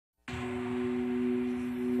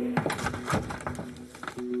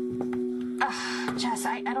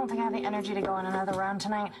have the energy to go on another round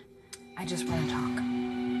tonight? I just want to talk.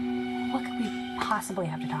 What could we possibly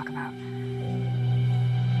have to talk about?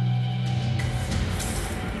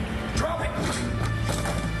 Drop it!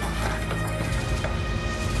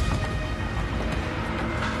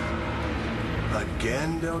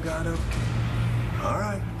 Again, Delgado? All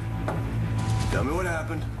right. Tell me what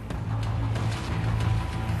happened.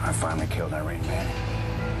 I finally killed Irene, man.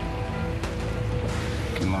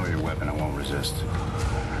 You can lower your weapon, I won't resist.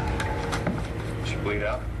 She bleed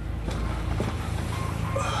out?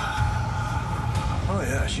 Oh,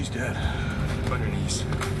 yeah, she's dead. On your knees.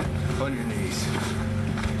 On your knees.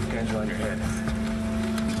 Hands are on your head.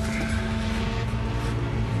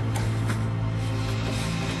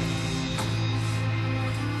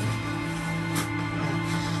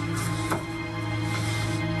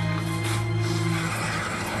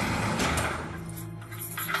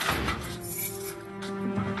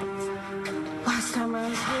 Last time I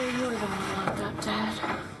was here, you were the one locked up, Dad.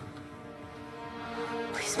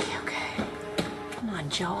 Please be okay. Come on,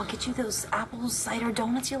 Joe. I'll get you those apple cider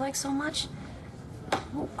donuts you like so much.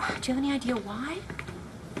 Oh, do you have any idea why?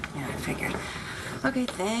 Yeah, I figured. Okay,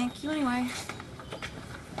 thank you anyway.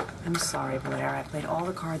 I'm sorry, Blair. I played all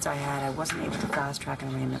the cards I had. I wasn't able to fast-track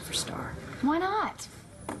an arraignment for Star. Why not?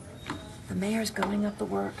 The mayor's going up the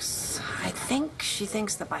works. I think she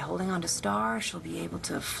thinks that by holding on to Star, she'll be able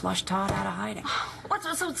to flush Todd out of hiding. What,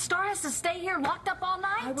 so Star has to stay here locked up all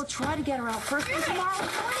night? I will try to get her out first thing tomorrow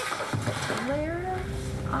morning. Blair?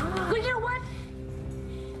 Well, you know what?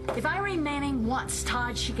 If Irene Manning wants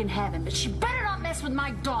Todd, she can have him, but she better not mess with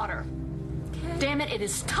my daughter. Okay. Damn it, it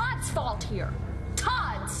is Todd's fault here.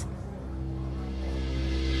 Todd's!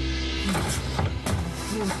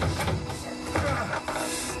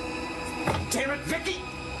 Damn it, Vicky!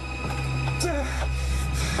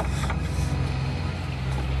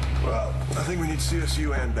 Well, I think we need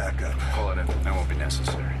CSU and backup. Pull it in. That won't be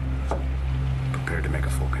necessary. Prepared to make a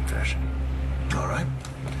full confession. All right.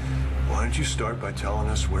 Why don't you start by telling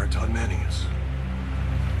us where Todd Manning is?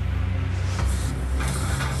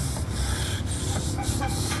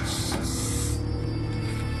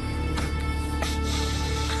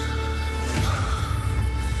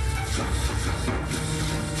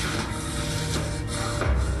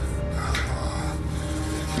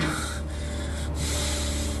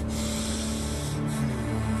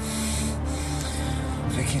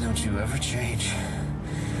 Vicky, don't you ever change.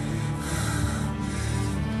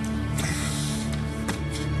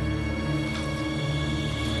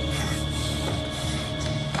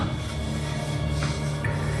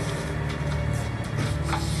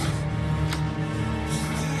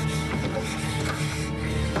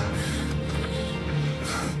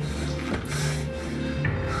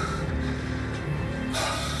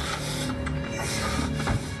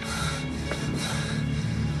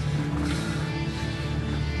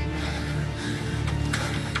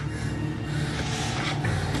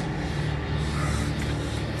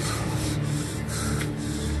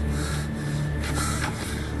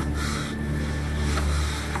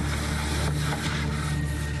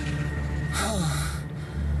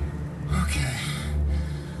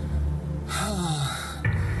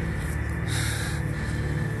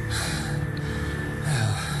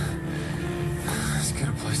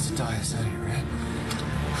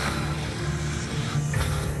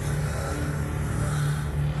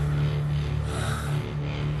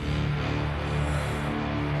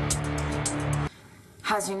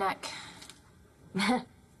 How's your neck?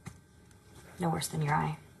 No worse than your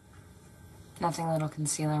eye. Nothing a little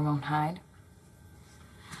concealer won't hide.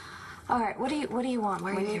 All right, what do you want?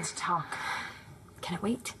 Why are you here? We need to talk. Can it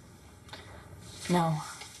wait? No.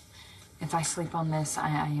 If I sleep on this,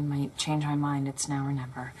 I might change my mind. It's now or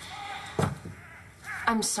never.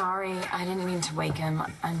 I'm sorry. I didn't mean to wake him.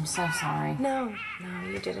 I'm so sorry. No,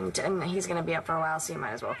 you didn't. And he's gonna be up for a while, so you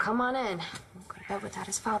might as well come on in. We'll go to bed without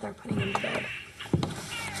his father putting him to bed.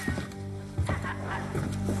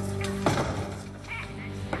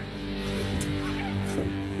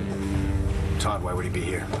 Todd, why would he be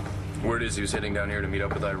here? Word is he was heading down here to meet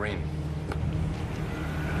up with Irene.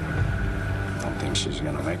 I don't think she's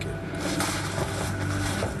gonna make it.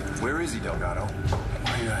 Where is he, Delgado?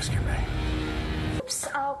 Why are you asking me? Oops,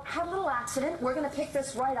 had a little accident. We're gonna pick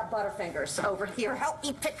this right up, Butterfingers. Over here. Help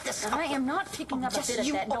me pick this up. I am not picking up a bit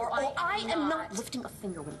of that. No, I am not lifting a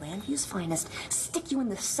finger with Landview's finest. Stick you in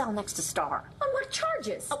the cell next to Star. On what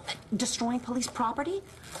charges? Oh, destroying police property?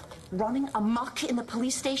 Running amok in the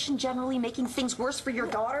police station, generally making things worse for your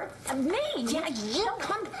daughter? Me? Yeah, you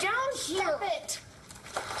come down here. Stop it.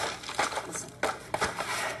 Listen.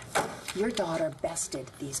 Your daughter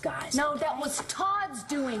bested these guys. No, that was Todd's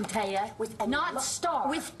doing, Taya. Not Star.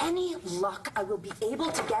 With any luck, I will be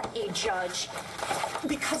able to get a judge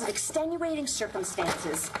because of extenuating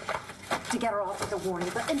circumstances to get her off with a warning.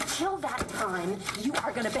 But until that time, you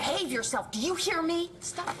are going to behave yourself. Do you hear me?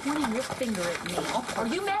 Stop pointing your finger at me. Are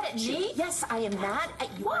you mad at me? Yes, I am mad at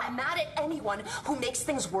you. What? I'm mad at anyone who makes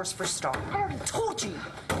things worse for Star. I already told you.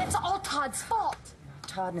 It's all Todd's fault.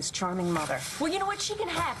 Todd and his charming mother. Well, you know what? She can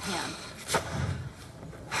have him.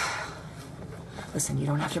 Listen, you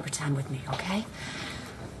don't have to pretend with me, okay?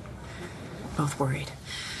 Both worried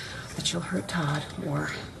that you'll hurt Todd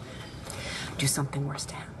or do something worse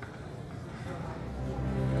to him.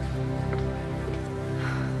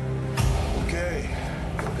 Okay.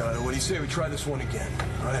 Got it. What do you say we try this one again?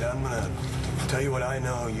 All right, I'm gonna tell you what I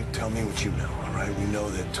know. You tell me what you know, all right? We know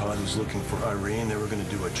that Todd was looking for Irene. They were gonna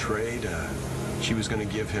do a trade. She was gonna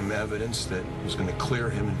give him evidence that was gonna clear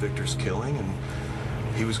him in Victor's killing, and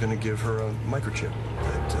he was gonna give her a microchip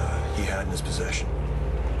that he had in his possession.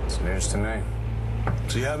 It's news to me.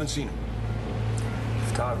 So you haven't seen him?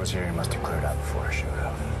 If Todd was here, he must have cleared out before I showed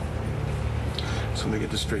up. So let me get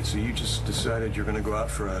this straight. So you just decided you're gonna go out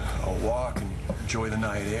for a walk and enjoy the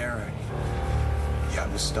night air. You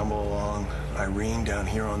happened to stumble along Irene down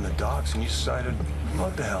here on the docks, and you decided,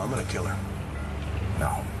 what the hell, I'm gonna kill her.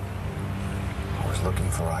 No. I was looking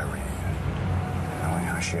for Irene. Knowing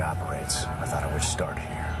how she operates, I thought I would start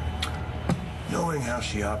here. Knowing how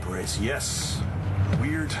she operates, yes.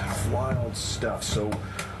 Weird, wild stuff. So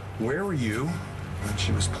where were you when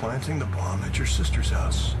she was planting the bomb at your sister's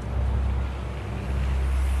house?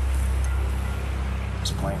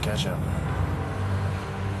 It's playing catch up.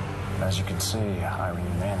 As you can see,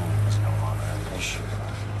 Irene Manning is no longer an issue.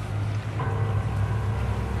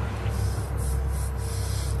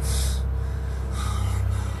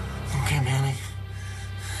 Okay, Manny.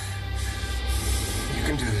 You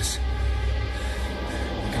can do this.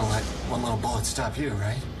 You're gonna let one little bullet stop you,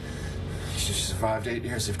 right? You survived 8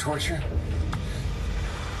 years of torture.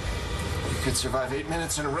 You could survive 8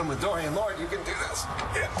 minutes in a room with Dorian Lord. You can do this.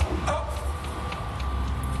 Yeah. Oh.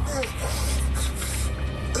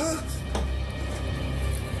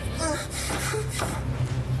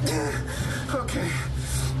 Okay.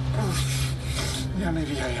 Yeah,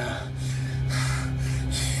 maybe I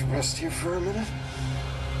rest here for a minute.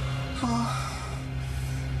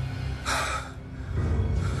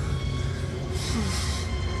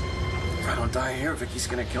 If I don't die here, Vicky's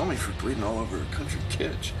gonna kill me for bleeding all over her country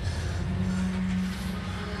kitchen.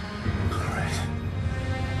 All right.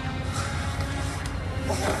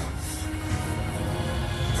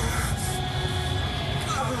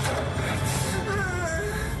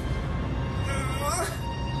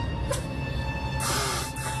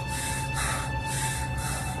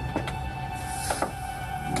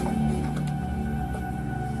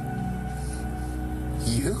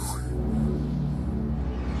 You?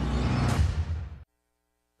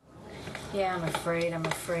 Yeah, I'm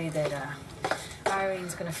afraid that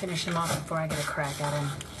Irene's gonna finish him off before I get a crack at him.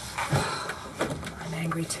 I'm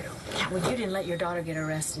angry too. Yeah, well, you didn't let your daughter get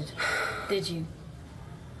arrested, did you?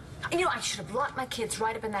 You know, I should have locked my kids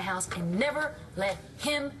right up in the house and never let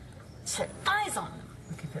him set eyes on them.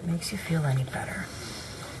 Look, if it makes you feel any better,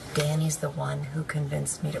 Danny's the one who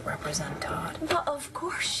convinced me to represent Todd. Well, of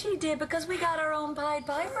course she did, because we got our own Pied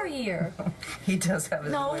Piper here. He does have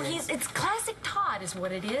his No, ways. it's classic Todd is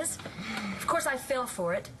what it is. Of course, I fell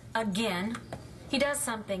for it again. He does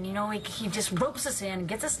something, you know, he just ropes us in,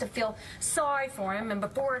 gets us to feel sorry for him, and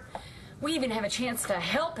before we even have a chance to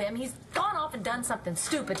help him, he's gone off and done something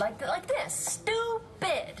stupid like this.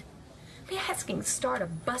 Stupid. Be asking Star to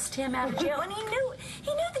bust him out of jail, and he knew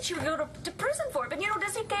that you would go to prison for it. But you know,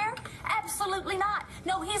 does he care? Absolutely not.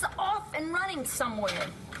 No, he's off and running somewhere.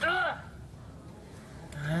 Ugh.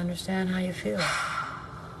 I understand how you feel.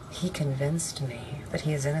 He convinced me that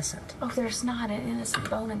he is innocent. Oh, there's not an innocent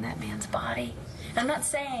bone in that man's body. I'm not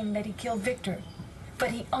saying that he killed Victor,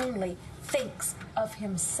 but he only thinks of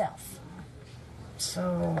himself. So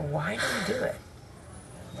why do we do it?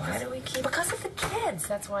 Why do we keep... Because of the kids.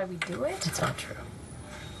 That's why we do it. It's not true.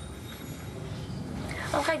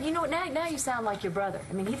 Okay, you know what? Now you sound like your brother.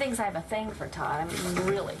 I mean, he thinks I have a thing for Todd. I mean,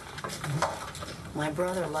 really. My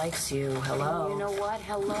brother likes you. Hello. You know what?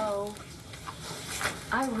 Hello.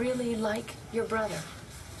 I really like your brother,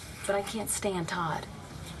 but I can't stand Todd.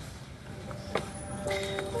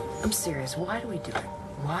 I'm serious. Why do we do it?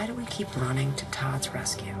 Why do we keep running to Todd's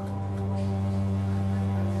rescue?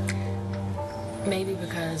 Maybe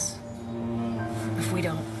because if we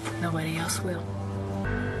don't, nobody else will.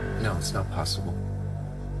 No, it's not possible.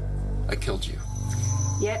 I killed you.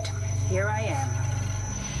 Yet, here I am.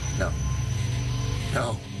 No.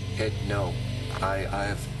 No. Kate, no.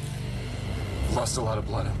 I've lost a lot of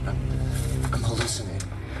blood. I'm hallucinating.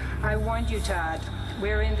 I warned you, Todd.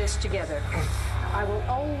 We're in this together. I will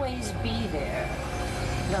always be there,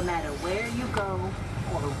 no matter where you go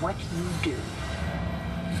or what you do.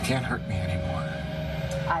 You can't hurt me anymore.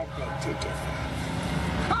 I beg to differ.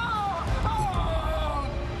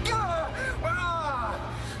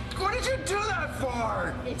 What did you do that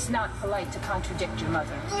for? It's not polite to contradict your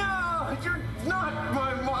mother. No, you're not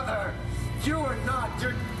my mother. You are not.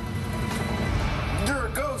 You're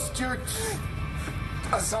a ghost. You're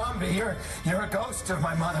a zombie. You're a ghost of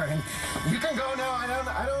my mother, and you can go now.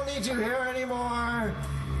 I don't need you here anymore.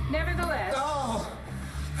 Nevertheless, Oh.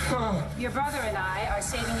 your brother and I are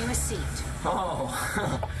saving you a seat. Oh,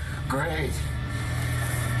 great.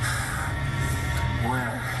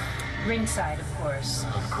 Where? Ringside, of course.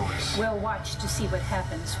 Of course. We'll watch to see what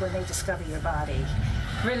happens when they discover your body.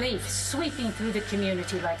 Relief sweeping through the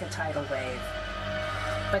community like a tidal wave.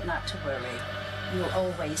 But not to worry. You'll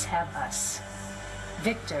always have us.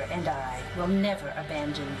 Victor and I will never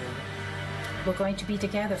abandon you. We're going to be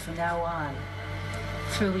together from now on,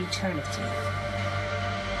 through eternity.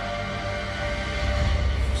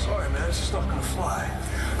 Sorry, man, it's just not gonna fly.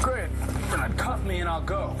 Great. Cut me and I'll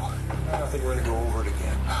go. I think we're gonna go over it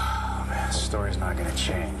again. Oh, man, the story's not gonna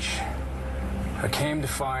change. I came to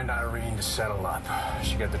find Irene to settle up.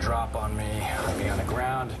 She got the drop on me, left me on the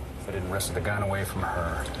ground. If I didn't wrest the gun away from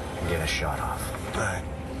her and get a shot off. All right,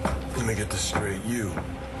 let me get this straight. You,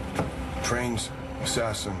 trained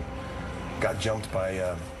assassin, got jumped by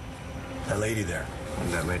that lady there.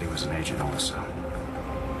 And that lady was an agent also.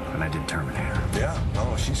 And I did terminate her. Yeah,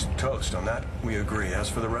 oh, she's toast. On that, we agree. As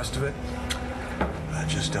for the rest of it, I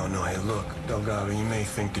just don't know. Hey, look, Delgado, you may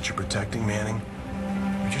think that you're protecting Manning,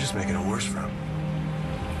 but you're just making it worse for him.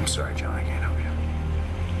 I'm sorry, John, I can't help you.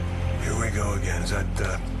 Here we go again. Is that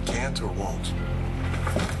can't or won't?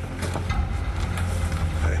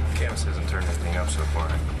 Hey. Canvas hasn't turned anything up so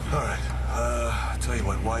far. All right. I'll tell you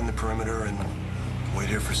what, widen the perimeter and wait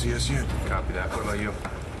here for CSU. Copy that. What about you?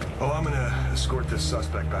 Oh, I'm gonna escort this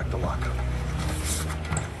suspect back to lockup.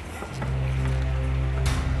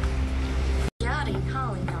 Daddy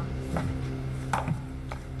calling him.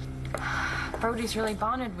 Brody's really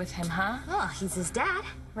bonded with him, huh? Oh, he's his dad,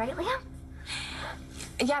 right, Liam?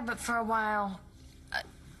 Yeah, but for a while,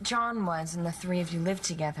 John was, and the three of you lived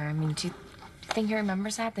together. I mean, do you think he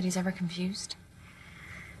remembers that he's ever confused?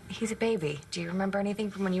 He's a baby. Do you remember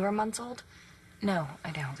anything from when you were months old? No, I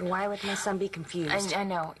don't. So why would my son be confused? I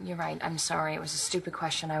know, you're right. I'm sorry. It was a stupid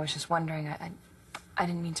question. I was just wondering. I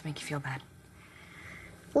didn't mean to make you feel bad.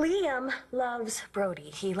 Liam loves Brody.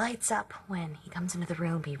 He lights up when he comes into the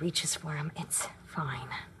room. He reaches for him. It's fine.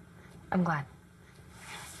 I'm glad.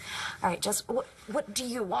 All right, Jess, what do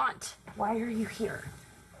you want? Why are you here?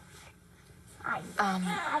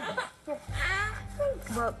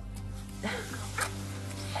 Well,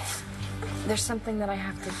 there's something that I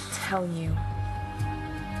have to tell you.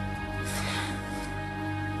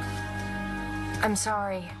 I'm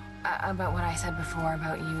sorry about what I said before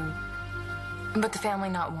about you, about the family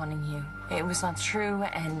not wanting you. It was not true,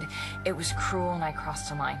 and it was cruel, and I crossed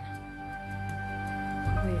a line.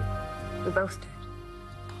 We both did.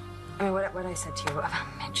 I mean, what I said to you about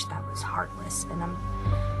Mitch, that was heartless. And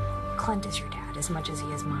Clint is your dad as much as he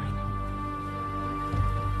is mine.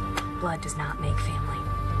 Blood does not make family.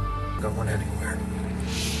 Don't went anywhere.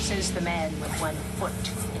 Says the man with 1 foot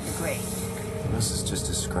in the grave. This is just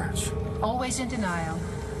a scratch. Always in denial.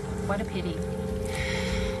 What a pity.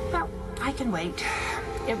 Well, I can wait.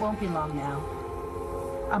 It won't be long now.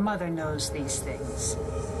 A mother knows these things.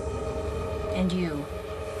 And you,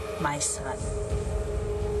 my son,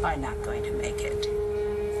 are not going to make it.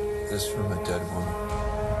 This from a dead woman.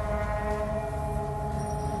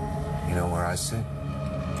 You know where I sit?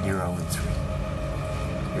 You're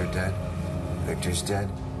 0-3. You're dead. Victor's dead.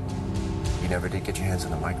 You never did get your hands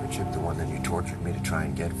on the microchip, the one that you tortured me to try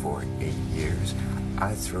and get for 8 years.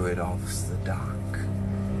 I threw it off the dock.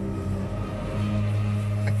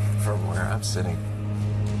 From where I'm sitting,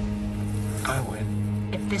 I win.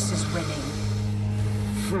 If this is winning,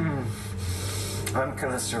 I'm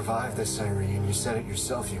gonna survive this, Irene. You said it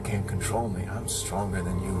yourself, you can't control me. I'm stronger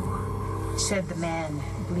than you are. said the man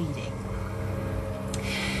bleeding.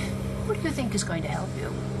 What do you think is going to help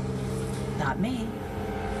you? Not me.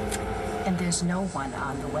 And there's no one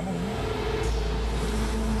on the way.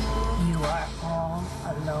 You are all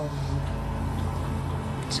alone.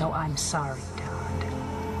 So I'm sorry, Todd.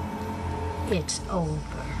 It's over.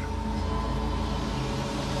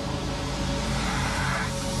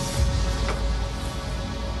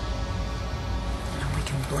 We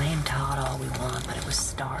can blame Todd all we want, but it was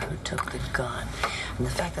Star who took the gun. And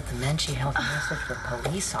the fact that the men she held hostage were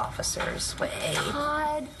police officers. Wait.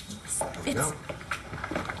 Todd, it's... No.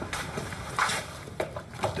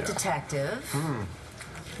 Detective,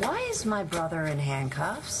 why is my brother in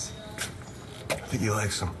handcuffs? I think he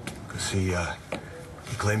likes him, because he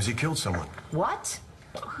claims he killed someone. What?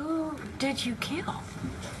 Who did you kill?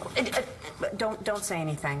 Don't say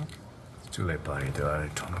anything. It's too late, buddy. I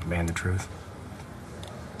told the man the truth.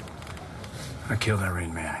 I killed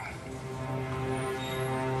Irene Manning.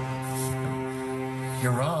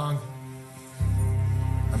 You're wrong.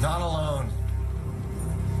 I'm not alone.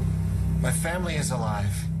 My family is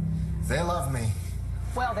alive. They love me.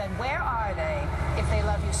 Well, then where are they if they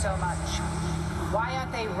love you so much? Why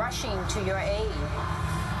aren't they rushing to your aid?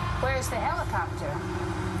 Where's the helicopter?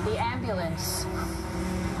 The ambulance?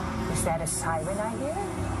 Is that a siren I hear?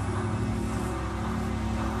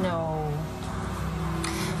 No.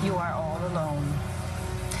 You are all alone.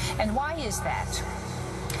 And why is that?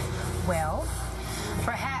 Well,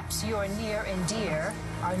 perhaps your near and dear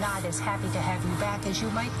are not as happy to have you back as you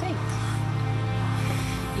might think.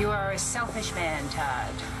 You are a selfish man,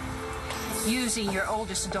 Todd, using your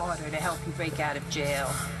oldest daughter to help you break out of jail.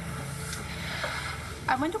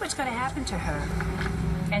 I wonder what's going to happen to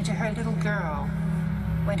her and to her little girl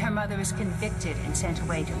when her mother is convicted and sent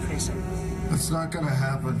away to prison. That's not gonna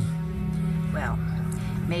happen. Well,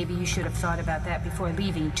 maybe you should have thought about that before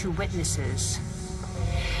leaving 2 witnesses.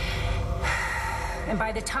 And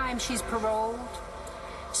by the time she's paroled,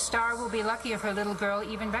 Star will be lucky if her little girl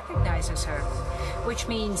even recognizes her, which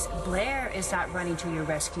means Blair is not running to your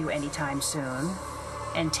rescue anytime soon.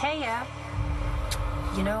 And Taya,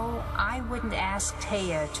 you know, I wouldn't ask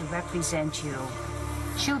Taya to represent you.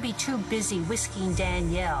 She'll be too busy whisking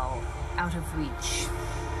Danielle out of reach.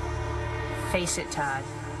 Face it, Todd.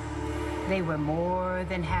 They were more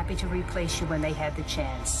than happy to replace you when they had the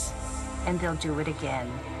chance. And they'll do it again.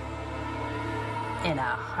 In a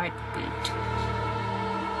heartbeat.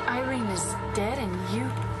 Irene is dead and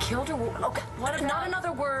you killed her? Okay, What about... not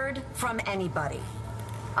another word from anybody.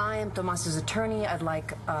 I am Tomas's attorney. I'd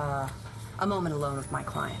like a moment alone with my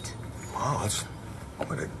client. Wow, that's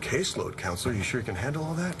quite a caseload, counselor. You sure you can handle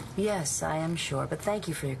all that? Yes, I am sure, but thank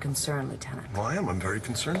you for your concern, Lieutenant. Well, I am. I'm very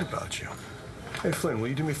concerned about you. Hey, Flynn, will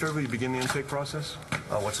you do me a favor? Will you begin the intake process?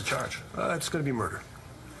 What's the charge? It's going to be murder.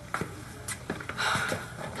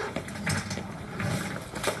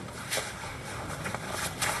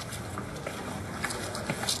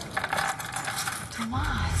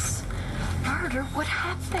 Tomas, murder? What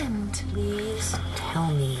happened? Please tell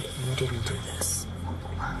me you didn't do this.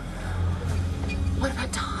 What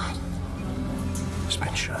about Todd? He's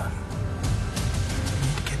been shot. We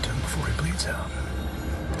need to get to him before he bleeds out.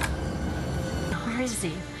 Where is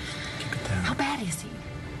he? Keep it down. How bad is he?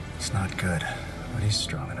 It's not good, but he's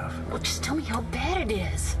strong enough. Well, just tell me how bad it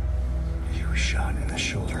is. He was shot in the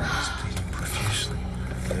shoulder and he's bleeding profusely.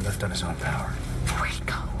 He left on his own power. Where'd he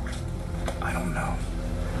go? I don't know.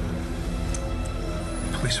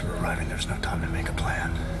 Police were arriving. There's no time to make a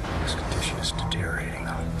plan. His condition is deteriorating,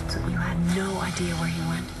 though. So you had no idea where he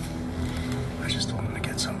went? I just told him to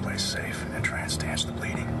get someplace safe and try and stanch the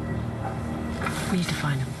bleeding. We need to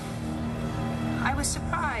find him. I was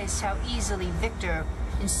surprised how easily Victor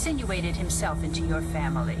insinuated himself into your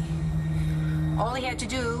family. All he had to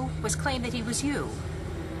do was claim that he was you.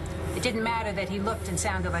 It didn't matter that he looked and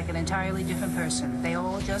sounded like an entirely different person. They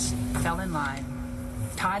all just fell in line.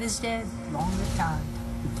 Todd is dead. Long live Todd.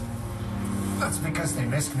 That's because they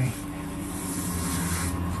missed me.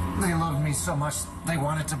 They loved me so much, they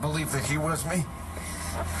wanted to believe that he was me.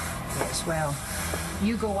 Yes, well,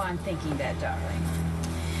 you go on thinking that, darling.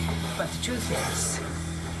 But the truth is,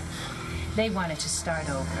 they wanted to start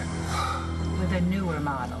over with a newer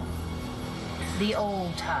model. The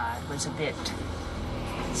old Todd was a bit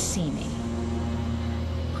seamy.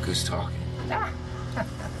 Look who's talking. Ah.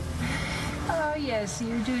 Oh, yes,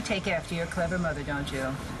 you do take after your clever mother, don't you?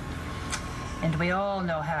 And we all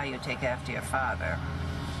know how you take after your father.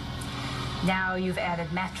 Now you've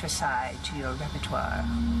added matricide to your repertoire.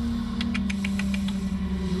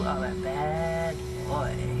 You are a bad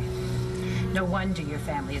boy. No wonder your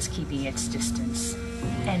family is keeping its distance.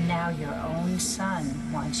 And now your own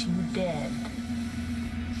son wants you dead.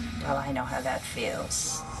 Well, I know how that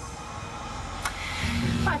feels.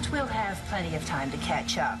 But we'll have plenty of time to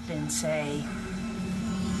catch up in, say,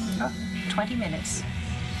 20 minutes.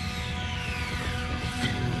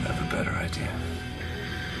 I have a better idea.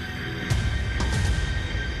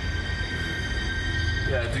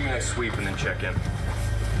 Yeah, do your next sweep and then check in.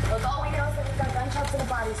 Look, all we know is that we've got gunshots in the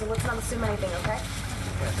body, so let's not assume anything, okay?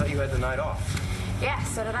 Yeah, I thought you had the night off. Yeah,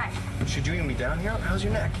 so did I. Should you even be down here? How's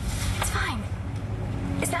your neck? It's fine.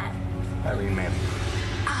 Is that... Irene, ma'am.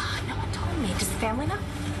 No one told me. Does the family know?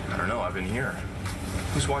 I don't know. I've been here.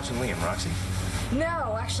 Who's watching Liam, Roxy?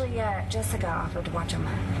 No, actually, Jessica offered to watch him.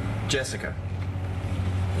 Jessica.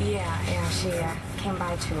 Yeah, she came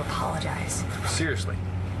by to apologize. Seriously?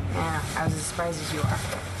 Yeah, I was as surprised as you are.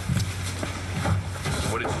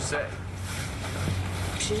 What did you say?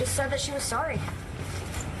 She just said that she was sorry.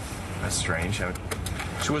 That's strange.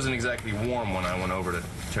 She wasn't exactly warm when I went over to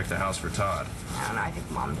check the house for Todd. I don't know, I think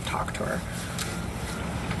Mom talked to her.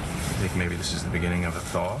 You think maybe this is the beginning of a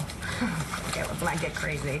thaw? Okay, let's not get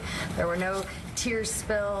crazy. There were no tears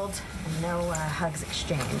spilled and no hugs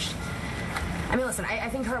exchanged. I mean, listen, I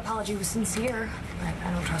think her apology was sincere, but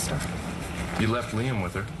I don't trust her. You left Liam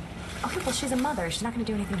with her. Okay, well, she's a mother. She's not going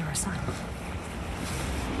to do anything to her son.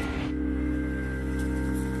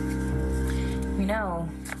 You know,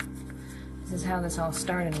 this is how this all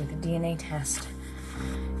started with the DNA test.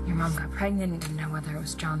 Your mom got pregnant and didn't know whether it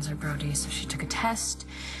was John's or Brody's, so she took a test,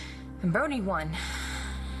 and Brody won.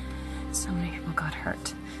 So many people got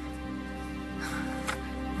hurt.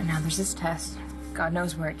 And now there's this test. God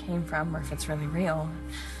knows where it came from or if it's really real.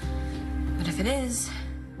 But if it is,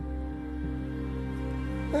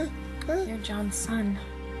 you're John's son.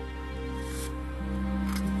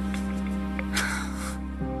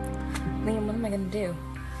 Liam, what am I gonna do?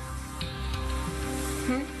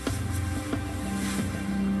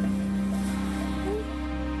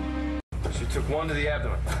 She took one to the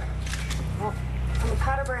abdomen. Well, from the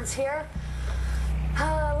powder burns here,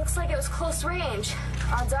 looks like it was close range.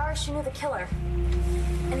 Odds are she knew the killer.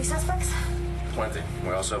 Any suspects? Plenty.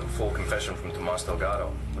 We also have a full confession from Tomas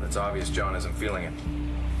Delgado, but it's obvious John isn't feeling it.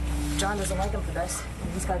 John doesn't like him for this.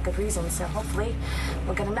 And he's got good reason, so hopefully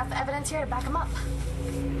we'll get enough evidence here to back him up.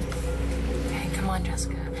 Hey, come on,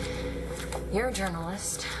 Jessica. You're a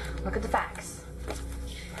journalist. Look at the facts.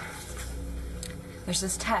 There's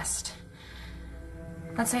this test.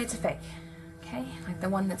 Let's say it's a fake, okay? Like the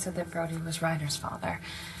one that said that Brody was Ryder's father.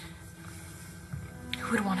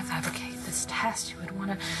 Who would want to fabricate this test? Who would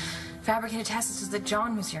want to fabricate a test that says that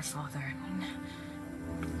John was your father? I mean,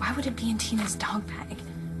 why would it be in Tina's dog bag?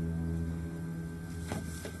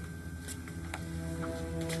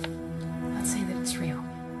 Let's say that it's real.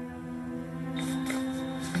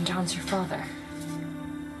 And John's your father.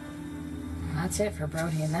 Well, that's it for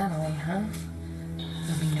Brody and Natalie, huh?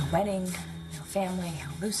 There'll be no wedding, no family.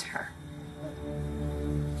 He'll lose her.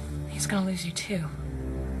 He's gonna lose you too.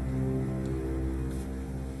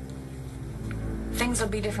 Things will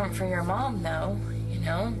be different for your mom, though, you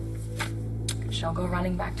know? She'll go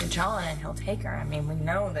running back to John and he'll take her. I mean, we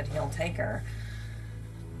know that he'll take her.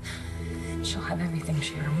 She'll have everything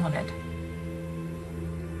she ever wanted.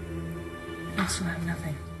 You'll still have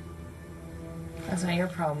nothing. That's not your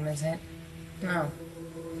problem, is it? No.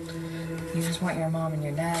 You just want your mom and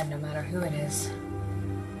your dad, no matter who it is.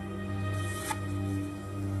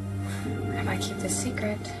 If I keep this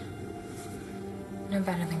secret, no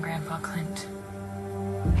better than Grandpa Clint.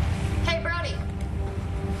 Hey, Brody.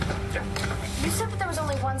 Yeah. You said that there was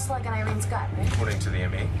only one slug in Irene's gut, right? According to the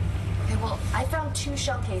ME. Okay, well, I found 2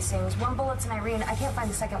 shell casings. 1 bullet's in Irene. I can't find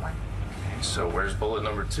the second one. So where's bullet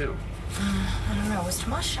number 2? I don't know. Was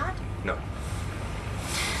Tomas shot? No.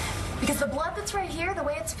 Because the blood that's right here, the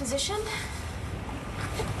way it's positioned,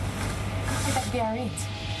 I don't think that could be Irene's.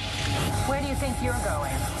 Where do you think you're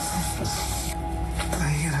going?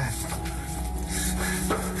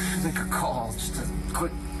 Make a call, just a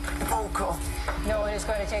quick phone call. No one is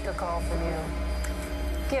going to take a call from you.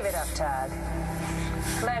 Give it up, Todd.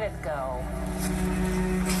 Let it go.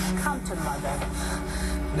 Come to Mother.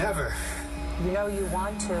 Never. You know you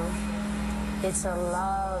want to. It's a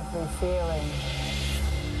lovely feeling.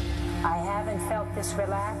 I haven't felt this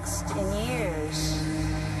relaxed in years.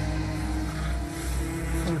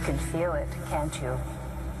 You can feel it, can't you?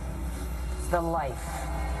 The life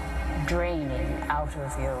draining out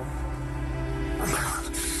of you.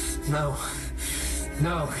 No.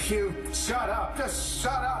 No, you shut up. Just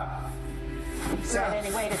shut up. Is that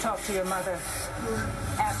any way to talk to your mother?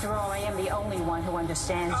 After all, I am the only one who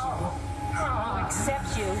understands you. Who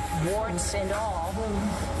accepts you, warts and all.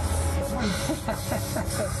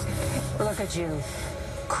 Look at you,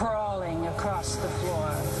 crawling across the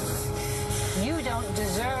floor. You don't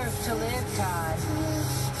deserve to live, Todd.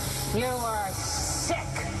 You are sick,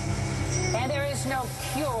 and there is no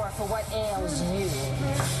cure for what ails you.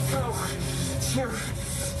 No,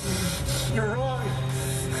 you're wrong.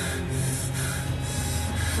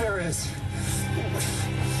 There is.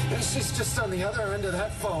 She's just on the other end of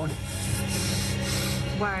that phone.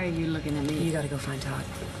 Why are you looking at me? You gotta go find Todd.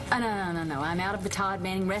 No. I'm out of the Todd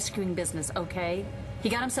Manning rescuing business, okay? He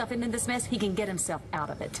got himself into this mess. He can get himself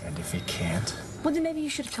out of it. And if he can't? Well, then maybe you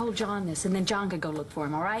should have told John this, and then John could go look for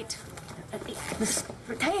him, all right?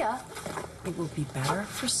 Taya! It will be better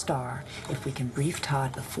for Star if we can brief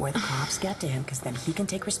Todd before the cops get to him, because then he can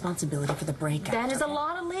take responsibility for the breakout. That is a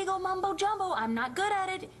lot of legal mumbo-jumbo. I'm not good at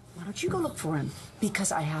it. Why don't you go look for him?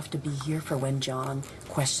 Because I have to be here for when John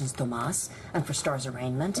questions Tomas and for Star's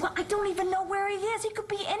arraignment. Well, I don't even know where he is. He could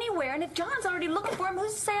be anywhere. And if John's already looking for him,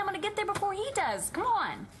 who's to say I'm going to get there before he does? Come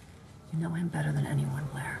on. You know him better than anyone,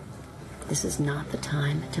 Blair. This is not the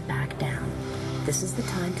time to back down. This is the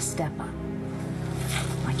time to step up.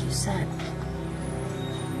 Like you said,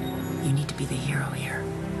 you need to be the hero here.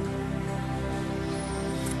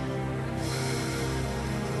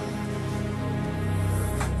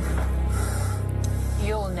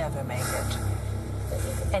 You'll never make it.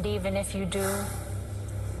 And even if you do,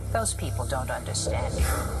 those people don't understand you.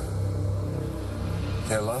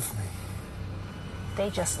 They love me. They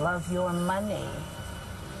just love your money.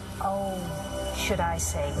 Oh, should I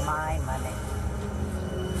say my money?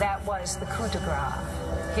 That was the coup de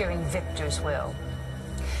grace, hearing Victor's will.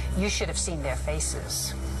 You should have seen their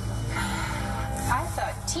faces. I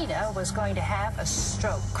thought Tina was going to have a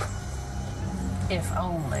stroke. If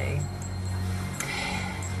only.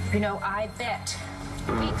 You know, I bet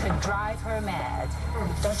we could drive her mad.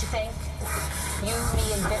 Don't you think? You,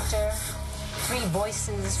 me, and Victor, 3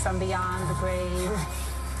 voices from beyond the grave.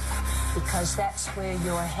 Because that's where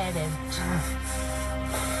you're headed.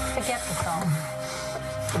 Forget the phone.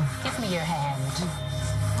 Give me your hand,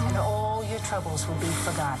 and all your troubles will be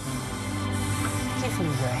forgotten. Give me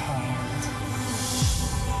your hand.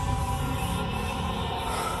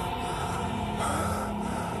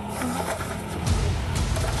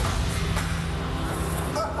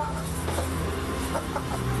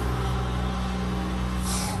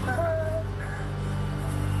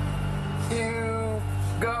 You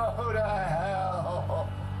go to hell.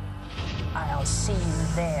 I'll see you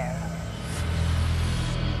there.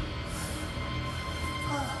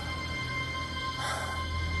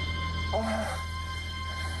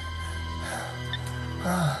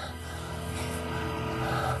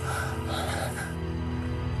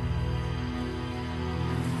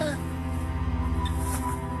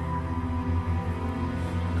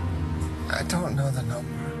 I don't know the number.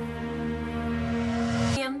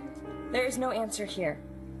 Liam, there is no answer here.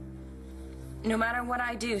 No matter what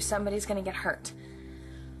I do, somebody's gonna get hurt.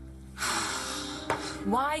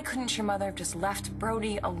 Why couldn't your mother have just left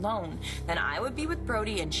Brody alone? Then I would be with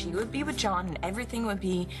Brody and she would be with John and everything would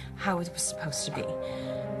be how it was supposed to be.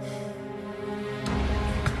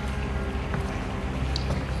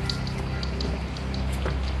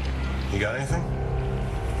 You got anything?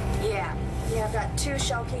 Yeah, I've got 2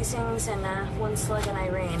 shell casings and 1 slug in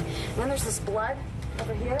Irene. And then there's this blood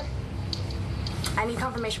over here. I need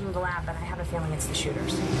confirmation from the lab, but I have a feeling it's the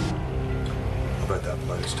shooters. I bet that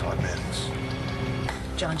blood is Todd Manning's.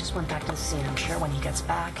 John just went back to the scene. I'm sure when he gets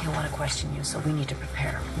back, he'll want to question you, so we need to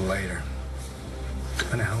prepare. Later. It's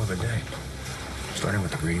been a hell of a day. Starting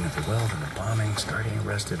with the reading of the will, then the bombing, starting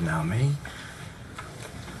arrested, now me.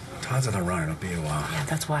 Todd's on the run. It'll be a while. Yeah,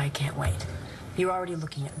 that's why I can't wait. You're already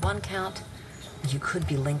looking at 1 count. You could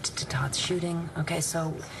be linked to Todd's shooting. Okay,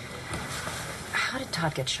 so how did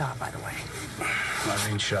Todd get shot, by the way?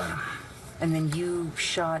 Irene shot him. And then you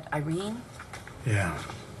shot Irene? Yeah.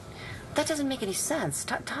 That doesn't make any sense.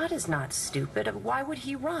 Todd is not stupid. Why would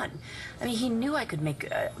he run? I mean, he knew I could make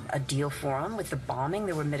a deal for him with the bombing.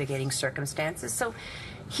 There were mitigating circumstances, so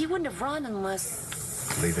he wouldn't have run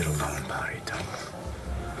unless... Leave it alone, Barito.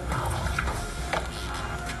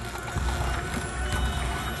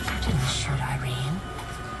 You didn't shoot Irene.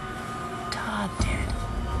 Todd did.